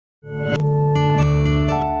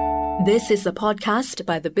This is a podcast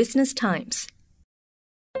by the Business Times.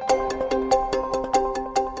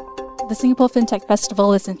 The Singapore FinTech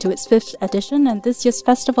Festival is into its 5th edition, and this year's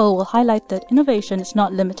festival will highlight that innovation is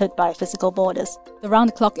not limited by physical borders. The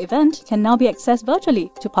round-the-clock event can now be accessed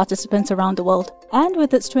virtually to participants around the world. And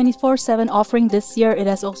with its 24/7 offering this year, it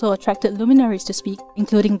has also attracted luminaries to speak,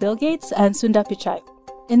 including Bill Gates and Sundar Pichai.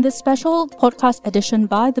 In this special podcast edition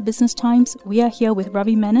by the Business Times, we are here with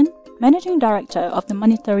Ravi Menon, Managing Director of the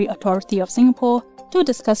Monetary Authority of Singapore, to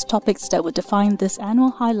discuss topics that would define this annual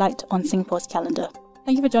highlight on Singapore's calendar.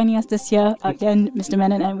 Thank you for joining us this year again, Mr.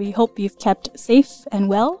 Menon, and we hope you've kept safe and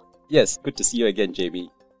well. Yes, good to see you again, JB.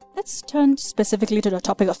 Let's turn specifically to the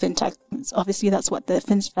topic of fintech. Obviously, that's what the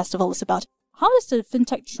Fin Festival is about. How does the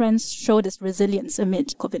fintech trends show this resilience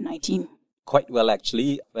amid COVID-19? Quite well,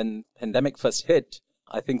 actually. When pandemic first hit,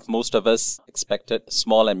 I think most of us expected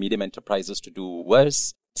small and medium enterprises to do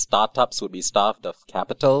worse. Startups would be starved of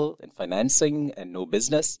capital and financing and no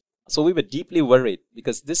business. So we were deeply worried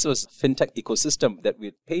because this was a fintech ecosystem that we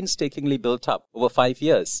had painstakingly built up over 5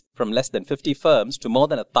 years, from less than 50 firms to more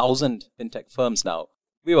than 1,000 fintech firms now.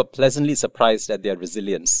 We were pleasantly surprised at their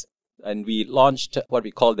resilience. And we launched what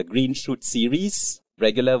we call the Green Shoot series,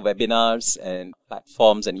 regular webinars and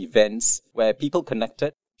platforms and events where people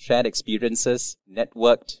connected, shared experiences,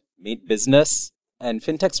 networked, made business, and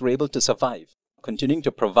fintechs were able to survive, continuing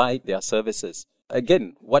to provide their services.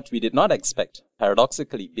 Again, what we did not expect,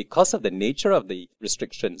 paradoxically, because of the nature of the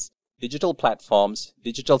restrictions, digital platforms,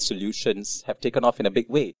 digital solutions have taken off in a big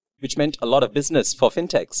way, which meant a lot of business for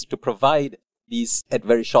fintechs to provide these at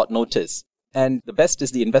very short notice. And the best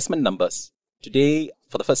is the investment numbers. Today,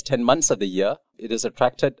 for the first 10 months of the year, it has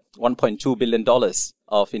attracted $1.2 billion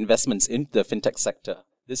of investments into the fintech sector.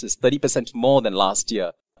 This is 30% more than last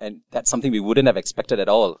year. And that's something we wouldn't have expected at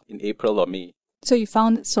all in April or May. So you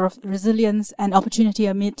found sort of resilience and opportunity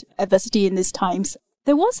amid adversity in these times.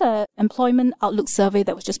 There was an employment outlook survey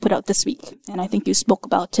that was just put out this week, and I think you spoke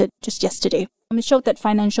about it just yesterday. It showed that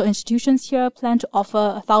financial institutions here plan to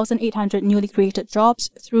offer 1,800 newly created jobs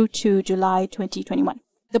through to July 2021.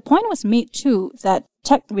 The point was made too that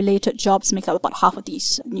tech-related jobs make up about half of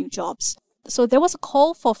these new jobs. So there was a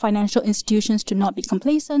call for financial institutions to not be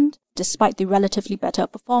complacent, despite the relatively better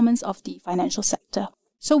performance of the financial sector.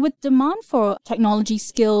 So with demand for technology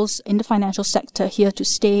skills in the financial sector here to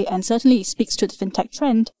stay, and certainly speaks to the fintech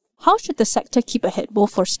trend, how should the sector keep ahead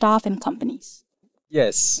both for staff and companies?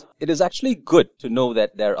 Yes, it is actually good to know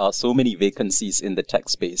that there are so many vacancies in the tech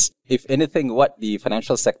space. If anything, what the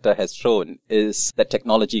financial sector has shown is that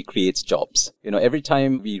technology creates jobs. Every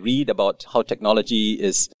time we read about how technology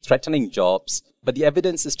is threatening jobs, but the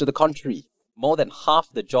evidence is to the contrary. More than half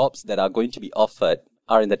the jobs that are going to be offered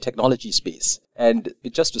are in the technology space. And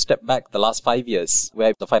just to step back the last 5 years,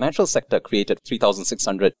 where the financial sector created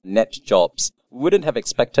 3,600 net jobs, we wouldn't have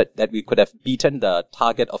expected that we could have beaten the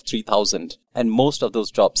target of 3,000. And most of those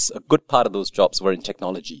jobs, a good part of those jobs were in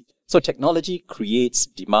technology. So technology creates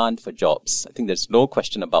demand for jobs. I think there's no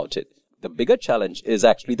question about it. The bigger challenge is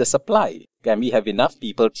actually the supply. Can we have enough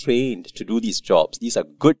people trained to do these jobs? These are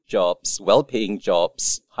good jobs, well-paying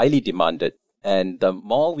jobs, highly demanded. And the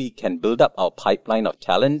more we can build up our pipeline of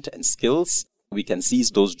talent and skills, we can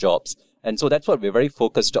seize those jobs. And so that's what we're very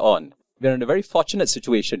focused on. We're in a very fortunate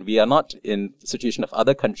situation. We are not in the situation of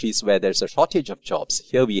other countries where there's a shortage of jobs.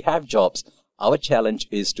 Here we have jobs. Our challenge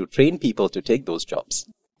is to train people to take those jobs.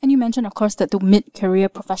 And you mentioned, of course, that the mid-career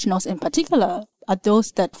professionals in particular are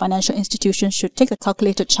those that financial institutions should take a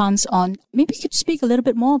calculated chance on. Maybe you could speak a little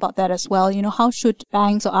bit more about that as well. How should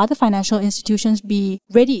banks or other financial institutions be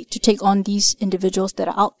ready to take on these individuals that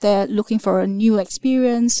are out there looking for a new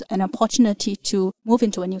experience, an opportunity to move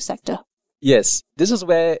into a new sector? Yes, this is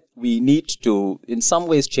where we need to, in some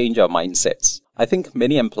ways, change our mindsets. I think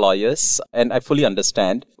many employers, and I fully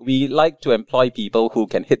understand, we like to employ people who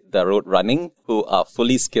can hit the road running, who are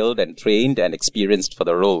fully skilled and trained and experienced for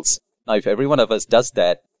the roles. Now, if every one of us does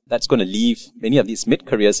that, that's going to leave many of these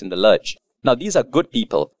mid-careers in the lurch. Now, these are good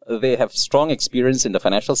people. They have strong experience in the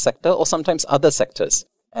financial sector or sometimes other sectors.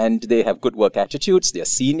 And they have good work attitudes. They're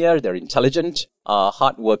senior, they're intelligent, are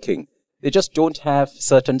hardworking. They just don't have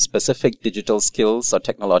certain specific digital skills or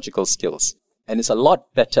technological skills. And it's a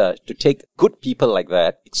lot better to take good people like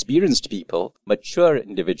that, experienced people, mature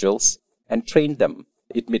individuals, and train them.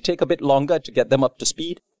 It may take a bit longer to get them up to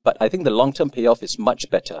speed, but I think the long-term payoff is much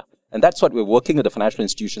better. And that's what we're working with the financial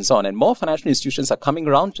institutions on. And more financial institutions are coming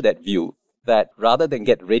around to that view that rather than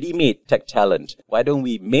get ready-made tech talent, why don't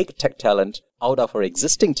we make tech talent out of our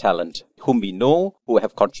existing talent, whom we know, who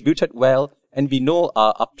have contributed well, and we know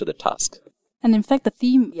are up to the task. And in fact, the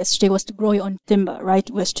theme yesterday was to grow your own timber, right?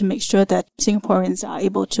 Was to make sure that Singaporeans are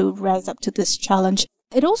able to rise up to this challenge.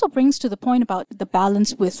 It also brings to the point about the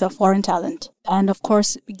balance with foreign talent. And of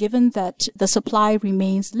course, given that the supply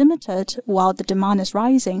remains limited while the demand is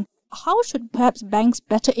rising, how should perhaps banks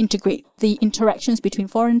better integrate the interactions between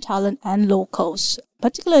foreign talent and locals,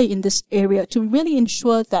 particularly in this area, to really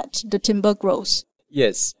ensure that the timber grows?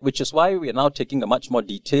 Yes, which is why we are now taking a much more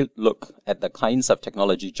detailed look at the kinds of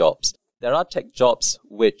technology jobs. There are tech jobs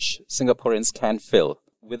which Singaporeans can fill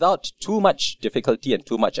without too much difficulty and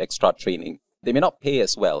too much extra training. They may not pay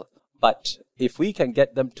as well, but if we can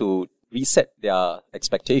get them to reset their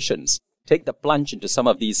expectations, take the plunge into some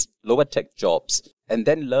of these lower tech jobs, and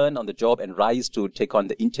then learn on the job and rise to take on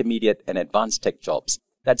the intermediate and advanced tech jobs,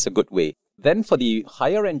 that's a good way. Then for the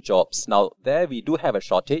higher end jobs, now there we do have a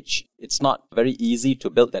shortage. It's not very easy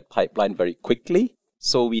to build that pipeline very quickly.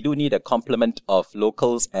 So we do need a complement of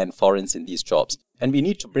locals and foreigners in these jobs. And we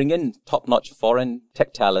need to bring in top-notch foreign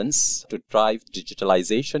tech talents to drive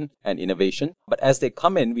digitalization and innovation. But as they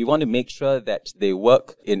come in, we want to make sure that they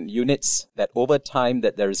work in units that over time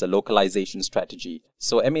that there is a localization strategy.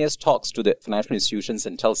 So MAS talks to the financial institutions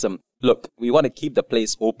and tells them, look, we want to keep the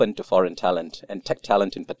place open to foreign talent and tech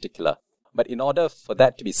talent in particular. But in order for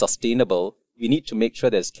that to be sustainable, we need to make sure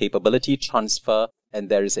there's capability transfer and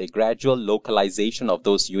there is a gradual localization of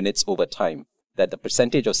those units over time, that the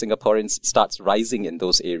percentage of Singaporeans starts rising in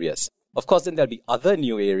those areas. Of course, then there'll be other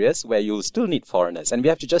new areas where you'll still need foreigners, and we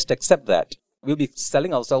have to just accept that. We'll be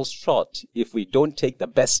selling ourselves short if we don't take the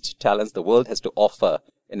best talents the world has to offer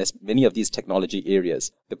in as many of these technology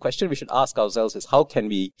areas. The question we should ask ourselves is how can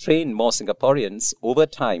we train more Singaporeans over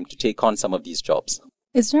time to take on some of these jobs?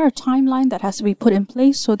 Is there a timeline that has to be put in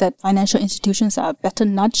place so that financial institutions are better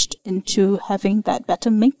nudged into having that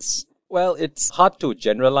better mix? Well, it's hard to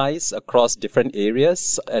generalize across different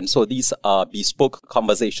areas. And so these are bespoke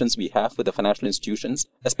conversations we have with the financial institutions,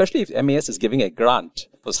 especially if MAS is giving a grant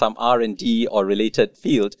for some R&D or related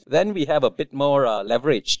field. Then we have a bit more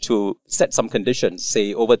leverage to set some conditions.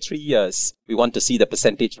 Say over 3 years, we want to see the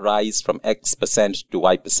percentage rise from X% to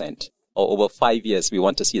Y%. Or over 5 years, we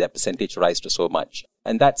want to see that percentage rise to so much.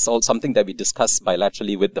 And that's all something that we discuss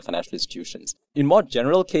bilaterally with the financial institutions. In more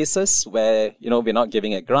general cases where, we're not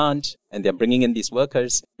giving a grant and they're bringing in these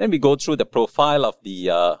workers, then we go through the profile of the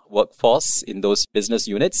workforce in those business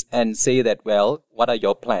units and say that, well, what are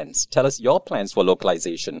your plans? Tell us your plans for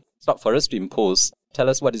localization. It's not for us to impose. Tell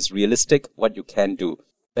us what is realistic, what you can do.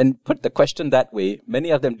 And put the question that way, many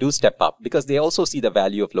of them do step up because they also see the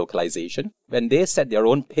value of localization. When they set their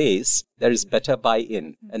own pace, there is better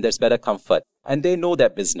buy-in and there's better comfort. And they know their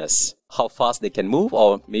business, how fast they can move,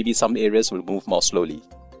 or maybe some areas will move more slowly.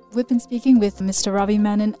 We've been speaking with Mr. Ravi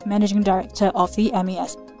Menon, Managing Director of the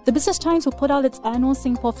MAS. The Business Times will put out its annual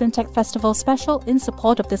Singapore FinTech Festival special in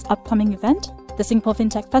support of this upcoming event. The Singapore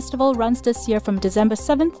FinTech Festival runs this year from December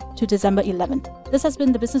 7th to December 11th. This has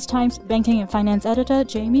been the Business Times Banking and Finance Editor,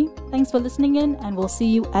 Jamie. Thanks for listening in, and we'll see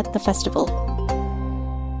you at the festival.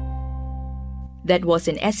 That was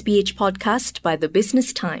an SPH podcast by the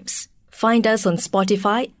Business Times. Find us on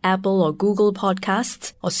Spotify, Apple or Google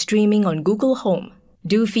Podcasts, or streaming on Google Home.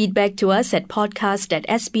 Do feedback to us at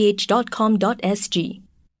podcast@sph.com.sg.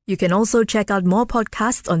 You can also check out more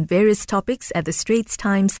podcasts on various topics at The Straits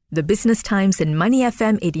Times, The Business Times and Money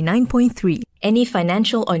FM 89.3. Any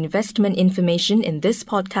financial or investment information in this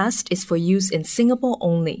podcast is for use in Singapore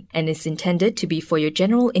only and is intended to be for your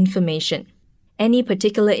general information. Any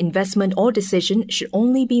particular investment or decision should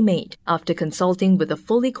only be made after consulting with a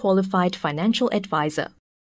fully qualified financial advisor.